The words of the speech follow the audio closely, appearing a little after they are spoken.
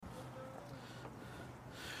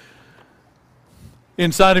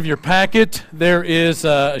Inside of your packet, there is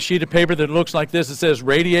a sheet of paper that looks like this. It says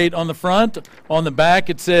Radiate on the front. On the back,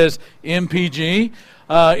 it says MPG.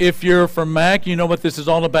 If you're from Mac, you know what this is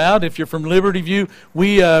all about. If you're from Liberty View,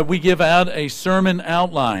 we give out a sermon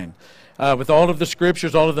outline with all of the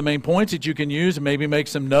scriptures, all of the main points that you can use and maybe make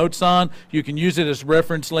some notes on. You can use it as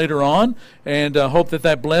reference later on, and hope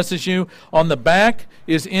that blesses you. On the back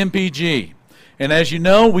is MPG. And as you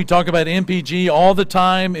know, we talk about MPG all the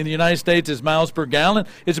time in the United States as miles per gallon.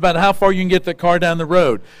 It's about how far you can get the car down the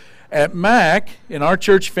road. At Mac, in our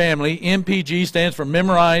church family, MPG stands for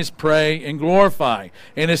Memorize, Pray, and Glorify.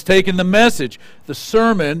 And it's taken the message, the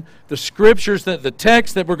sermon, the scriptures, the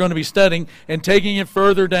text that we're going to be studying, and taking it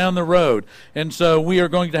further down the road. And so we are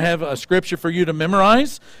going to have a scripture for you to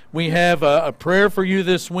memorize. We have a prayer for you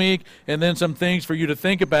this week, and then some things for you to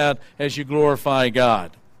think about as you glorify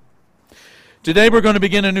God. Today we're going to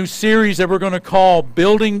begin a new series that we're going to call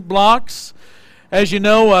Building Blocks. As you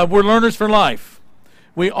know, we're learners for life.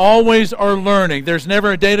 We always are learning. There's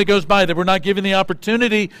never a day that goes by that we're not given the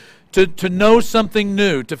opportunity to know something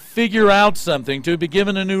new, to figure out something, to be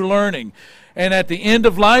given a new learning. And at the end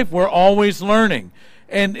of life, we're always learning.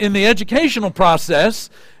 And in the educational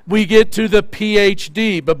process, we get to the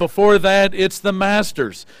PhD, but before that, it's the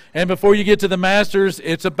master's. And before you get to the master's,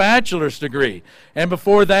 it's a bachelor's degree. And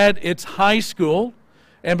before that, it's high school.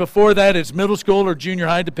 And before that, it's middle school or junior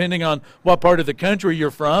high, depending on what part of the country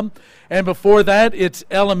you're from. And before that, it's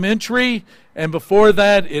elementary. And before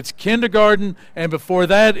that, it's kindergarten. And before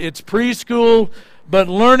that, it's preschool. But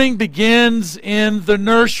learning begins in the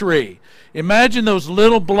nursery. Imagine those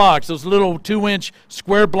little blocks, those little 2-inch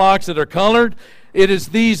square blocks that are colored. It is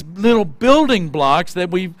these little building blocks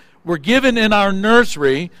that we were given in our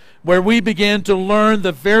nursery where we began to learn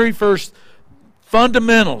the very first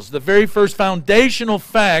fundamentals, the very first foundational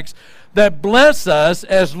facts that bless us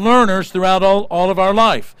as learners throughout all of our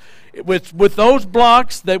life. With those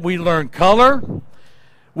blocks that we learn color,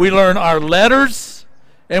 we learn our letters,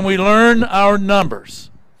 and we learn our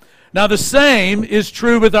numbers. Now the same is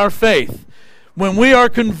true with our faith. When we are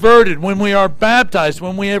converted, when we are baptized,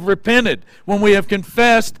 when we have repented, when we have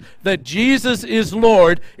confessed that Jesus is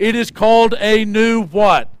Lord, it is called a new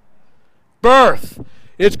what? Birth.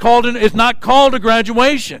 It's not called a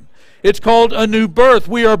graduation. It's called a new birth.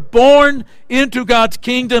 We are born into God's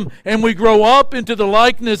kingdom and we grow up into the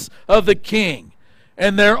likeness of the King.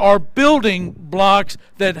 And there are building blocks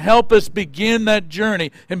that help us begin that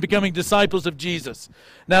journey in becoming disciples of Jesus.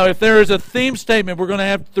 Now, if there is a theme statement we're going to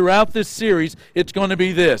have throughout this series, it's going to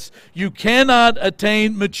be this. You cannot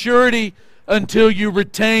attain maturity until you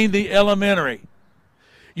retain the elementary.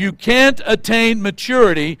 You can't attain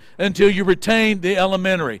maturity until you retain the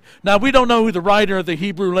elementary. Now, we don't know who the writer of the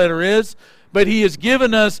Hebrew letter is, but he has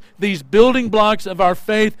given us these building blocks of our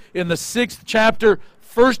faith in the 6th chapter,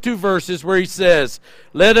 first 2 verses, where he says,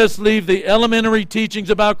 let us leave the elementary teachings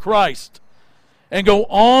about Christ and go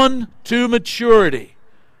on to maturity,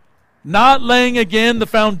 not laying again the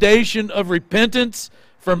foundation of repentance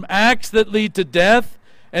from acts that lead to death,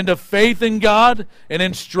 and of faith in God, and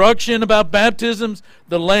instruction about baptisms,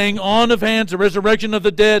 the laying on of hands, the resurrection of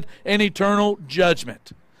the dead, and eternal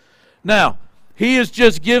judgment. Now, he has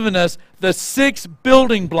just given us the 6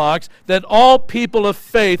 building blocks that all people of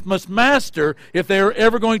faith must master if they are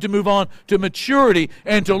ever going to move on to maturity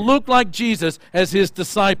and to look like Jesus as his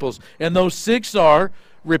disciples. And those 6 are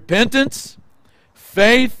repentance,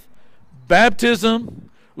 faith, baptism,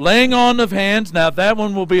 laying on of hands. Now, that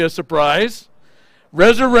one will be a surprise.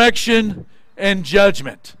 Resurrection and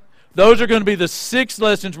judgment. Those are going to be the 6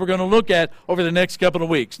 lessons we're going to look at over the next couple of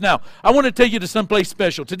weeks. Now, I want to take you to someplace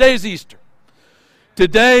special. Today is Easter.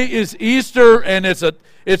 Today is Easter, and it's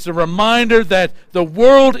a reminder that the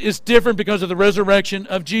world is different because of the resurrection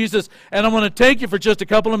of Jesus. And I want to take you for just a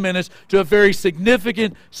couple of minutes to a very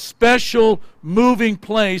significant, special, moving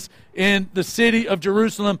place in the city of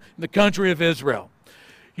Jerusalem, in the country of Israel.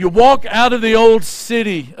 You walk out of the old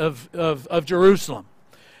city of Jerusalem,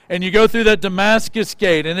 and you go through that Damascus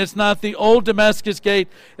gate, and it's not the old Damascus gate.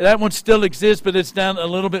 That one still exists, but it's down a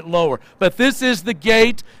little bit lower. But this is the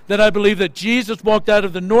gate that I believe that Jesus walked out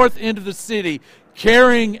of the north end of the city,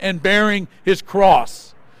 carrying and bearing his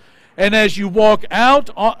cross. And as you walk out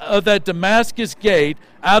of that Damascus gate,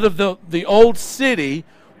 out of the old city,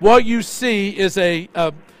 what you see is a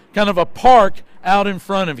kind of a park out in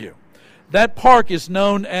front of you. That park is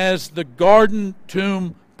known as the Garden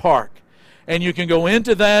Tomb Park. And you can go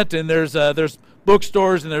into that, and there's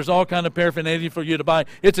bookstores, and there's all kind of paraphernalia for you to buy.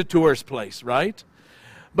 It's a tourist place, right?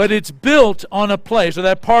 But it's built on a place, or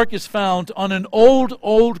that park is found on an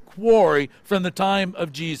old quarry from the time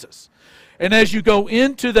of Jesus. And as you go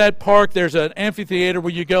into that park, there's an amphitheater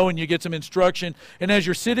where you go and you get some instruction. And as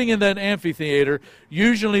you're sitting in that amphitheater,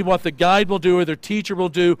 usually what the guide will do or the teacher will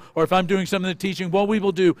do, or if I'm doing some of the teaching, what we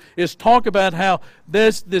will do is talk about how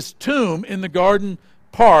this tomb in the Garden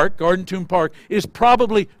Tomb Park, is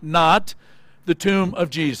probably not the tomb of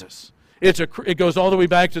Jesus. It goes all the way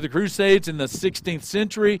back to the Crusades in the 16th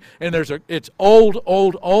century, and it's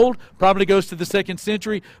old, probably goes to the 2nd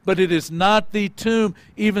century, but it is not the tomb,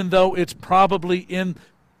 even though it's probably in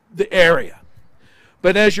the area.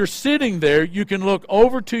 But as you're sitting there, you can look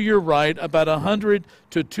over to your right about 100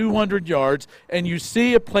 to 200 yards, and you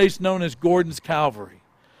see a place known as Gordon's Calvary.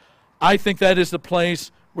 I think that is the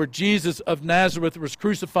place where Jesus of Nazareth was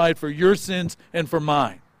crucified for your sins and for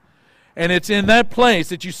mine. And it's in that place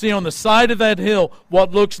that you see on the side of that hill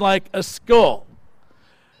what looks like a skull.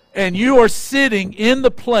 And you are sitting in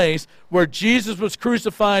the place where Jesus was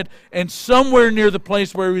crucified and somewhere near the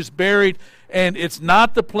place where he was buried. And it's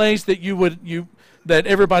not the place that that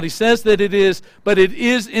everybody says that it is, but it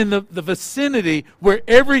is in the vicinity where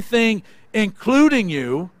everything, including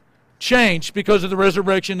you, changed because of the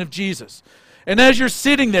resurrection of Jesus. And as you're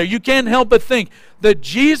sitting there, you can't help but think that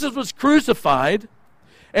Jesus was crucified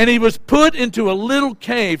and he was put into a little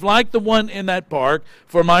cave like the one in that park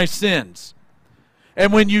for my sins.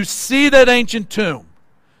 And when you see that ancient tomb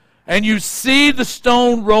and you see the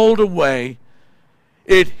stone rolled away,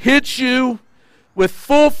 it hits you with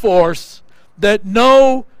full force that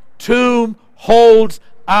no tomb holds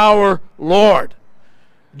our Lord.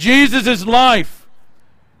 Jesus' life,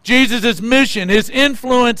 Jesus' mission, his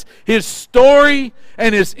influence, his story,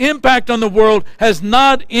 and his impact on the world has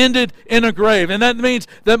not ended in a grave. And that means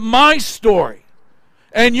that my story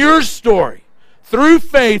and your story through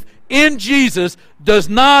faith in Jesus does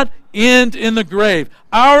not end in the grave.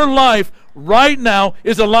 Our life right now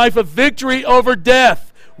is a life of victory over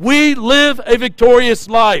death. We live a victorious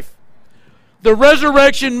life. The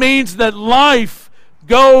resurrection means that life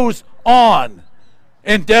goes on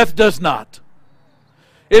and death does not.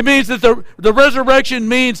 It means that the resurrection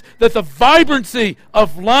means that the vibrancy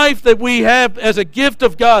of life that we have as a gift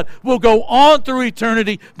of God will go on through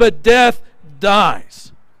eternity, but death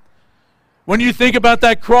dies. When you think about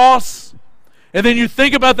that cross, and then you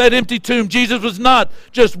think about that empty tomb, Jesus was not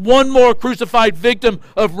just one more crucified victim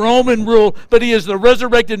of Roman rule, but he is the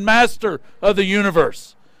resurrected master of the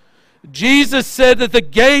universe. Jesus said that the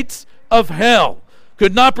gates of hell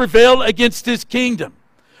could not prevail against his kingdom,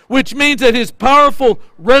 which means that his powerful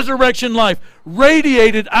resurrection life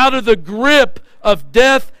radiated out of the grip of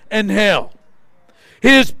death and hell.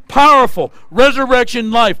 His powerful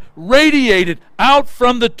resurrection life radiated out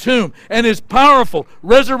from the tomb, and his powerful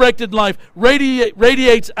resurrected life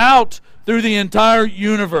radiates out through the entire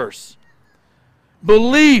universe.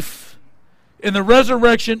 Belief in the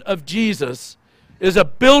resurrection of Jesus is a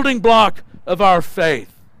building block of our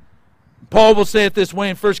faith. Paul will say it this way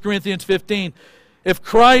in 1 Corinthians 15. If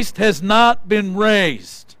Christ has not been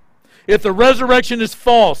raised, if the resurrection is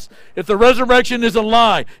false, if the resurrection is a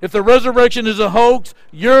lie, if the resurrection is a hoax,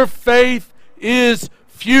 your faith is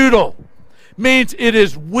futile. Means it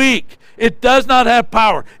is weak. It does not have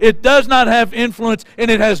power. It does not have influence,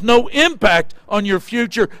 and it has no impact on your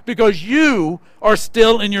future because you are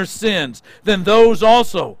still in your sins. Then those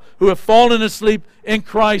also who have fallen asleep in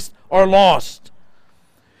Christ are lost.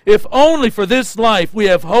 If only for this life we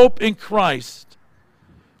have hope in Christ,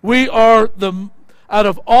 we are, out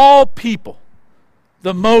of all people,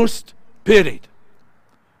 the most pitied.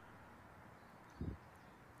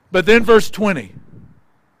 But then verse 20.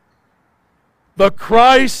 But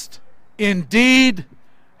Christ indeed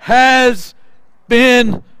has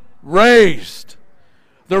been raised.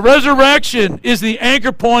 The resurrection is the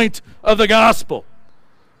anchor point of the gospel.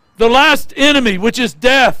 The last enemy, which is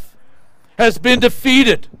death, has been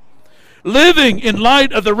defeated. Living in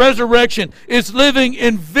light of the resurrection is living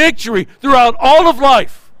in victory throughout all of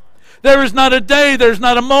life. There is not a day, there is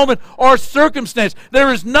not a moment or circumstance.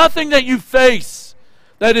 There is nothing that you face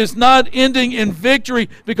that is not ending in victory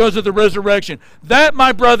because of the resurrection. That,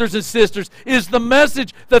 my brothers and sisters, is the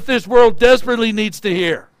message that this world desperately needs to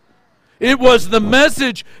hear. It was the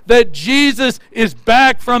message that Jesus is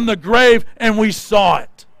back from the grave, and we saw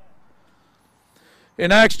it.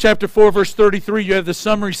 In Acts chapter 4, verse 33, you have the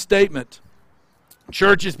summary statement.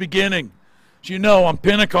 Church is beginning, as you know, on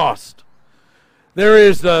Pentecost. There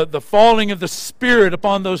is the falling of the Spirit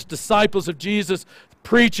upon those disciples of Jesus,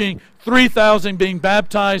 preaching, 3,000 being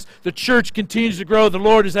baptized. The church continues to grow. The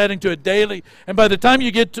Lord is adding to it daily. And by the time you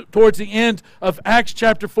get towards the end of Acts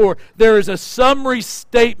chapter 4, there is a summary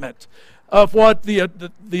statement of what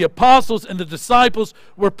the apostles and the disciples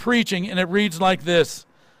were preaching, and it reads like this.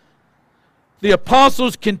 the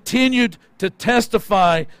apostles continued to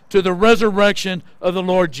testify to the resurrection of the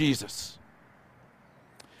Lord Jesus.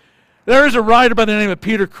 There is a writer by the name of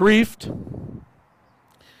Peter Kreeft.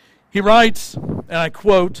 He writes, and I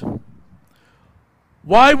quote,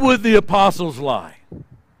 "Why would the apostles lie?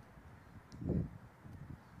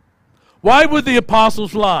 Why would the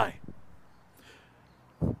apostles lie?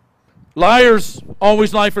 Liars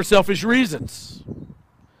always lie for selfish reasons.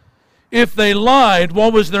 If they lied,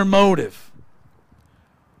 what was their motive?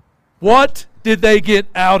 What did they get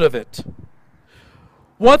out of it?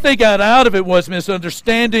 What they got out of it was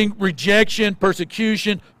misunderstanding, rejection,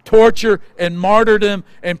 persecution, torture, and martyrdom."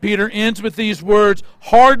 And Peter ends with these words,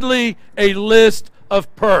 "Hardly a list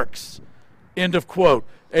of perks." End of quote.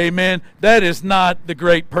 Amen. That is not the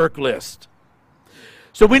great perk list.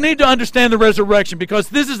 So we need to understand the resurrection, because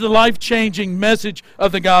this is the life-changing message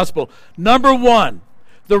of the gospel. Number one,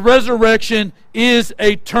 the resurrection is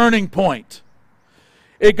a turning point.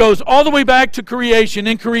 It goes all the way back to creation.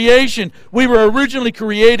 In creation, we were originally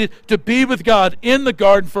created to be with God in the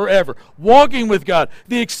garden forever, walking with God,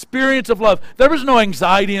 the experience of love. There was no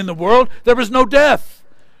anxiety in the world. There was no death.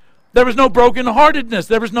 There was no brokenheartedness.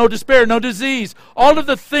 There was no despair, no disease. All of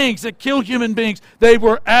the things that kill human beings, they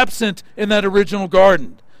were absent in that original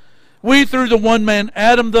garden. We, through the one man,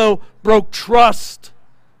 Adam, though, broke trust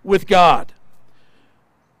with God.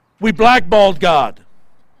 We blackballed God.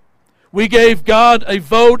 We gave God a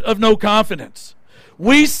vote of no confidence.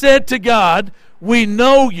 We said to God, "We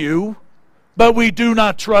know you, but we do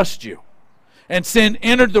not trust you." And sin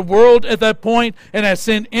entered the world at that point, and as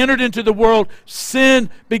sin entered into the world, sin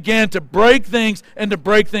began to break things and to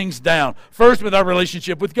break things down. First, with our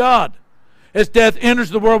relationship with God. As death enters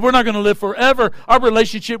the world, we're not going to live forever. Our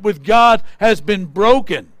relationship with God has been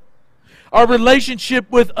broken. Our relationship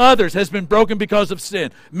with others has been broken because of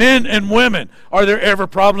sin. Men and women. Are there ever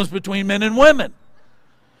problems between men and women?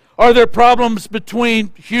 Are there problems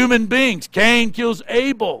between human beings? Cain kills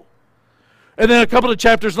Abel. And then a couple of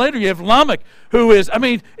chapters later, you have Lamech, who is,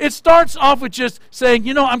 it starts off with just saying,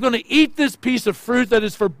 I'm going to eat this piece of fruit that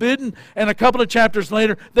is forbidden. And a couple of chapters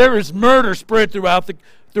later, there is murder spread throughout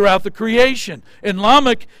the creation. And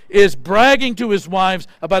Lamech is bragging to his wives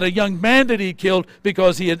about a young man that he killed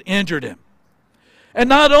because he had injured him. And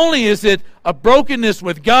not only is it a brokenness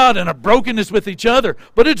with God and a brokenness with each other,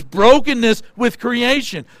 but it's brokenness with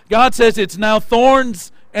creation. God says it's now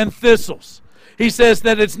thorns and thistles. He says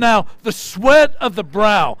that it's now the sweat of the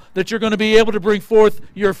brow that you're going to be able to bring forth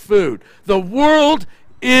your food. The world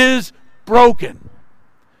is broken.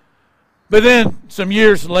 But then, some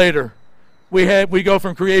years later, we go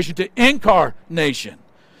from creation to incarnation.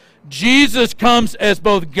 Jesus comes as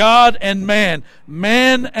both God and man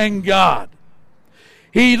and God.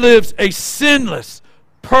 He lives a sinless,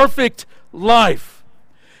 perfect life.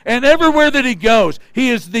 And everywhere that he goes, he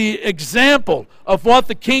is the example of what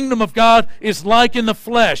the kingdom of God is like in the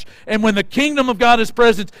flesh. And when the kingdom of God is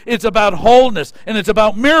present, it's about wholeness, and it's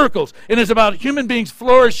about miracles, and it's about human beings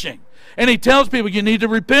flourishing. And he tells people, you need to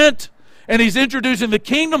repent. And he's introducing the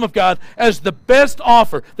kingdom of God as the best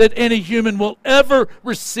offer that any human will ever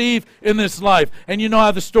receive in this life. And you know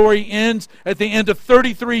how the story ends? At the end of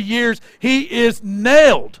 33 years, he is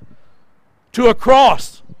nailed to a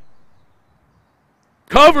cross,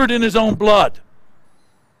 covered in his own blood.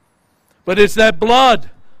 But it's that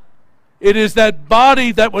blood, it is that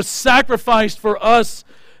body that was sacrificed for us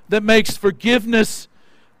that makes forgiveness,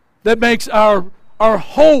 that makes our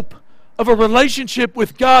hope of a relationship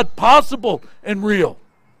with God possible and real.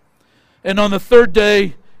 And on the third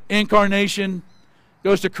day, incarnation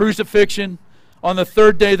goes to crucifixion. On the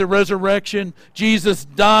third day, the resurrection. Jesus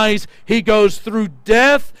dies. He goes through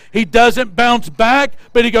death. He doesn't bounce back,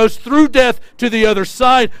 but he goes through death to the other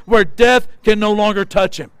side where death can no longer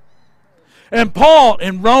touch him. And Paul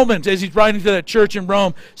in Romans, as he's writing to that church in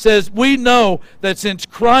Rome, says, we know that since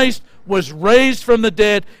Christ was raised from the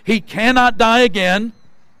dead, he cannot die again.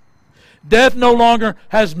 Death no longer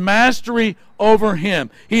has mastery over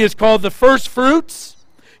him. He is called the first fruits.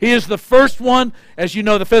 He is the first one. As you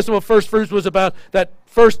know, the festival of first fruits was about that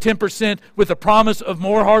first 10% with the promise of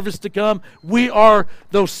more harvest to come. We are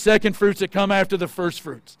those second fruits that come after the first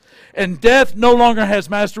fruits. And death no longer has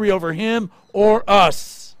mastery over him or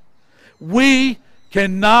us. We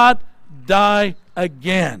cannot die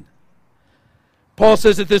again. Paul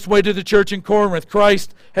says it this way to the church in Corinth: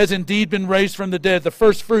 Christ has indeed been raised from the dead, the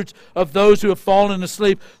first fruits of those who have fallen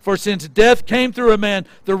asleep. For since death came through a man,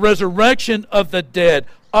 the resurrection of the dead,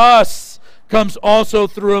 us, comes also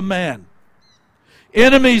through a man.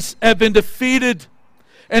 Enemies have been defeated,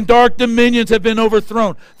 and dark dominions have been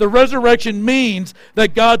overthrown. The resurrection means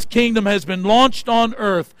that God's kingdom has been launched on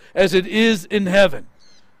earth as it is in heaven.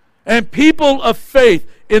 And people of faith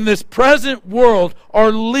in this present world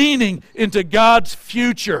are leaning into God's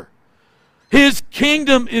future. His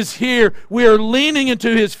kingdom is here. We are leaning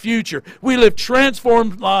into His future. We live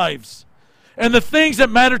transformed lives. And the things that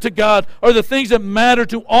matter to God are the things that matter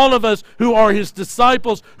to all of us who are His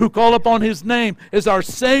disciples, who call upon His name as our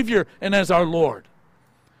Savior and as our Lord.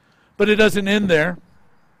 But it doesn't end there.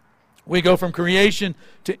 We go from creation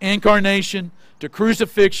to incarnation, to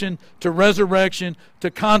crucifixion, to resurrection,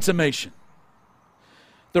 to consummation.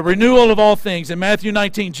 The renewal of all things. In Matthew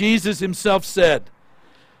 19, Jesus Himself said,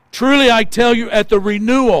 "Truly I tell you, at the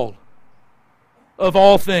renewal of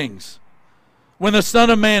all things, when the Son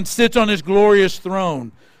of Man sits on His glorious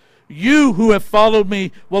throne, you who have followed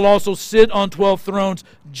me will also sit on 12 thrones,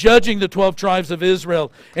 judging the 12 tribes of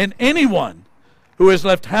Israel. And anyone who has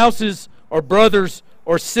left houses or brothers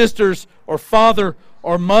or sisters or father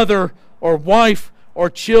or mother or wife or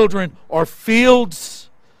children or fields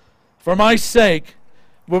for my sake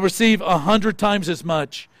will receive 100 times as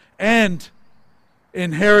much and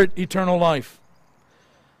inherit eternal life."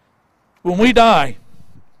 When we die,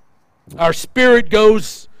 our spirit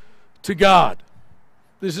goes to God.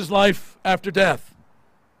 This is life after death.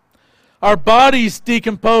 Our bodies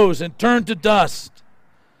decompose and turn to dust.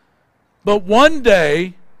 But one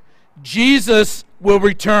day, Jesus will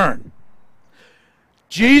return.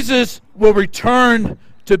 Jesus will return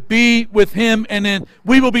to be with Him, and then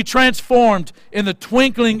we will be transformed in the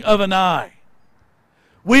twinkling of an eye.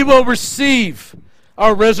 We will receive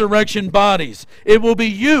our resurrection bodies. It will be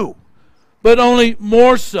you, but only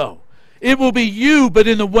more so. It will be you, but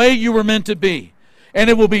in the way you were meant to be. And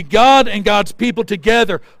it will be God and God's people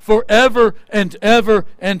together forever and ever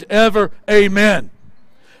and ever. Amen.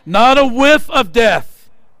 Not a whiff of death.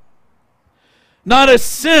 Not a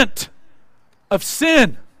scent of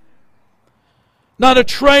sin. Not a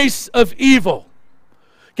trace of evil.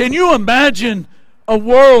 Can you imagine a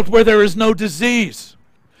world where there is no disease,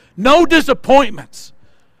 no disappointments,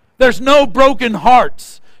 there's no broken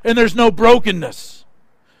hearts, and there's no brokenness?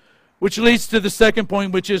 Which leads to the second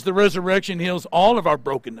point, which is the resurrection heals all of our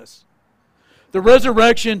brokenness. The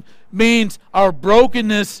resurrection means our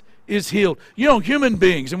brokenness is healed. You know, human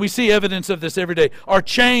beings, and we see evidence of this every day, are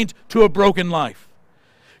chained to a broken life.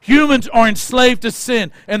 Humans are enslaved to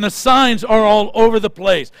sin, and the signs are all over the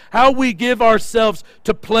place. How we give ourselves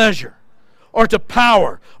to pleasure, or to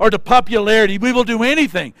power, or to popularity. We will do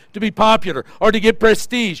anything to be popular, or to get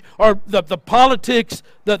prestige, or the politics,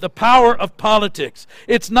 the power of politics.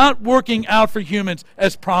 It's not working out for humans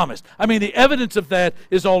as promised. I mean, the evidence of that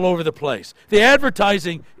is all over the place. The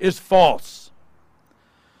advertising is false.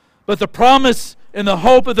 But the promise and the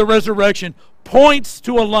hope of the resurrection points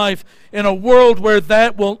to a life in a world where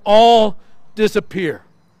that will all disappear.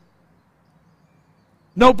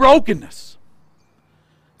 No brokenness.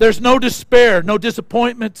 There's no despair, no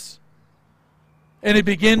disappointments. And it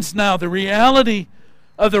begins now. The reality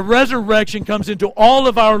of the resurrection comes into all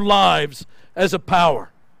of our lives as a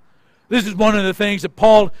power. This is one of the things that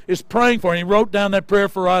Paul is praying for. And he wrote down that prayer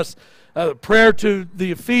for us, prayer to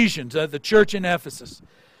the Ephesians, the church in Ephesus.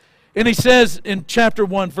 And he says in chapter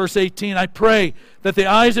 1, verse 18, "I pray that the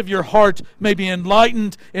eyes of your heart may be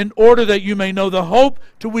enlightened in order that you may know the hope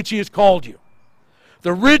to which He has called you,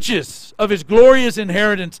 the riches of His glorious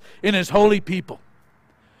inheritance in His holy people,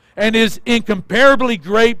 and His incomparably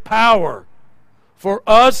great power for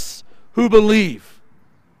us who believe."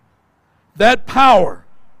 That power,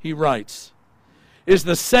 he writes, is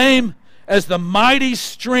the same as the mighty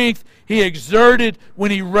strength He exerted when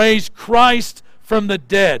He raised Christ from the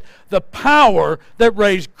dead. The power that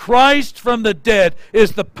raised Christ from the dead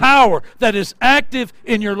is the power that is active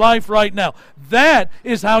in your life right now. That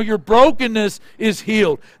is how your brokenness is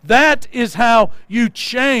healed. That is how you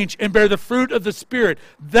change and bear the fruit of the Spirit.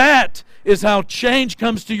 That is how change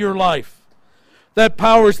comes to your life. That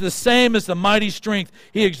power is the same as the mighty strength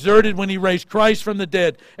He exerted when He raised Christ from the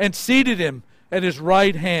dead and seated Him at His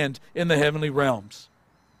right hand in the heavenly realms.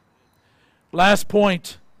 Last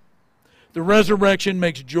point. The resurrection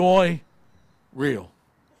makes joy real.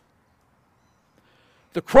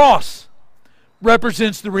 The cross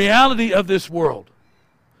represents the reality of this world.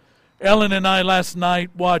 Ellen and I last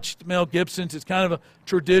night watched Mel Gibson's. It's kind of a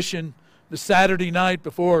tradition, the Saturday night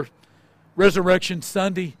before Resurrection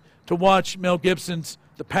Sunday, to watch Mel Gibson's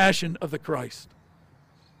The Passion of the Christ.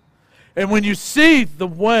 And when you see the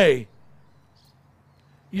way,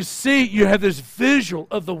 you have this visual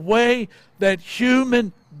of the way that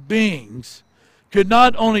human beings could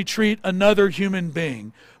not only treat another human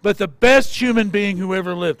being, but the best human being who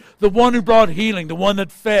ever lived, the one who brought healing, the one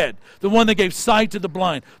that fed, the one that gave sight to the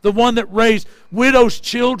blind, the one that raised widows'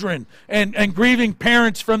 children and grieving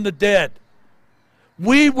parents from the dead.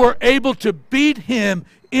 We were able to beat him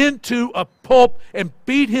into a pulp and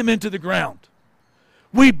beat him into the ground.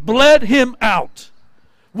 We bled him out.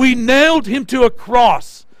 We nailed him to a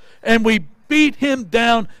cross, and we beat him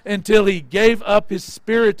down until he gave up his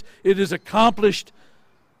spirit. It is accomplished.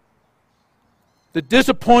 The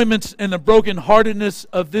disappointments and the brokenheartedness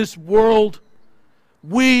of this world,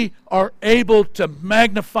 we are able to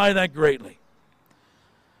magnify that greatly.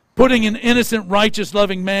 Putting an innocent, righteous,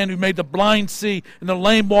 loving man who made the blind see and the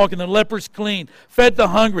lame walk and the lepers clean, fed the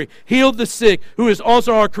hungry, healed the sick, who is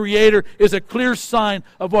also our Creator, is a clear sign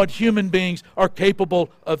of what human beings are capable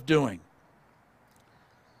of doing.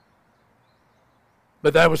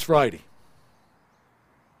 But that was Friday.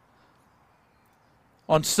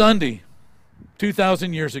 On Sunday,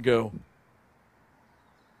 2,000 years ago,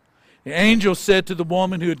 the angel said to the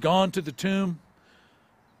woman who had gone to the tomb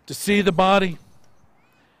to see the body,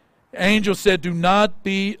 the angel said, "Do not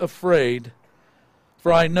be afraid,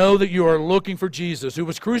 for I know that you are looking for Jesus, who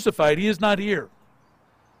was crucified. He is not here.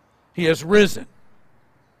 He has risen.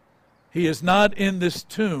 He is not in this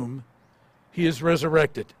tomb. He is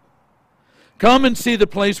resurrected. Come and see the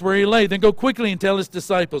place where he lay. Then go quickly and tell his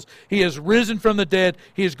disciples, he has risen from the dead.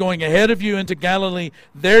 He is going ahead of you into Galilee.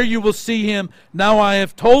 There you will see him. Now I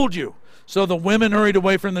have told you." So the women hurried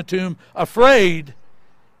away from the tomb, afraid,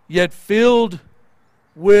 yet filled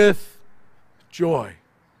with joy.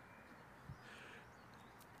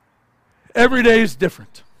 Every day is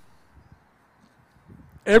different.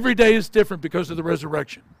 Every day is different because of the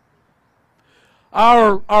resurrection.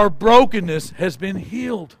 Our brokenness has been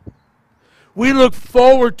healed. We look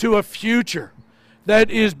forward to a future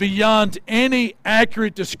that is beyond any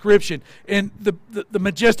accurate description in the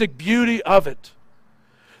majestic beauty of it.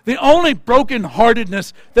 The only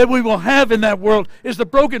brokenheartedness that we will have in that world is the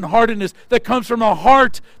brokenheartedness that comes from a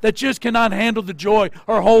heart that just cannot handle the joy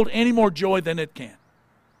or hold any more joy than it can.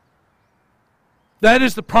 That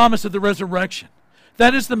is the promise of the resurrection.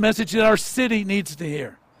 That is the message that our city needs to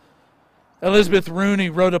hear. Elizabeth Rooney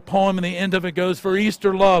wrote a poem, and the end of it goes, "For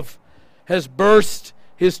Easter love has burst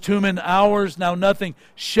his tomb in ours. Now nothing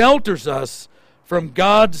shelters us from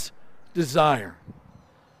God's desire.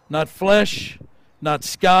 Not flesh, not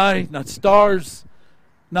sky, not stars,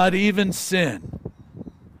 not even sin,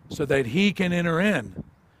 so that he can enter in."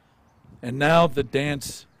 And now the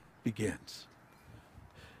dance begins.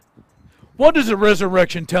 What does the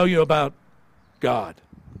resurrection tell you about God?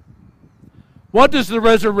 What does the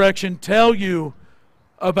resurrection tell you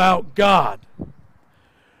about God?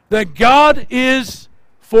 That God is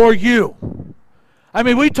for you. I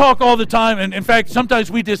mean, we talk all the time, and in fact, sometimes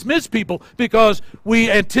we dismiss people because we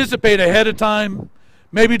anticipate ahead of time,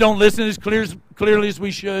 maybe don't listen as clearly as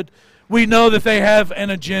we should. We know that they have an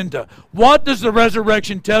agenda. What does the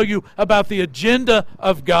resurrection tell you about the agenda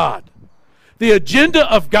of God? The agenda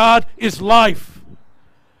of God is life.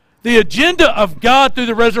 The agenda of God through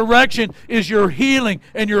the resurrection is your healing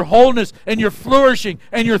and your wholeness and your flourishing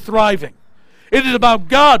and your thriving. It is about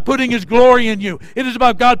God putting His glory in you. It is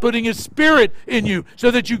about God putting His Spirit in you so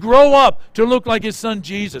that you grow up to look like His Son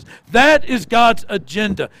Jesus. That is God's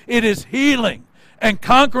agenda. It is healing and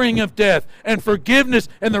conquering of death and forgiveness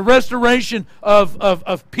and the restoration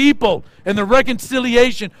of people and the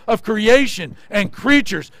reconciliation of creation and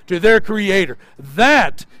creatures to their Creator.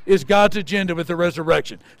 That is God's agenda with the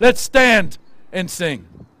resurrection. Let's stand and sing.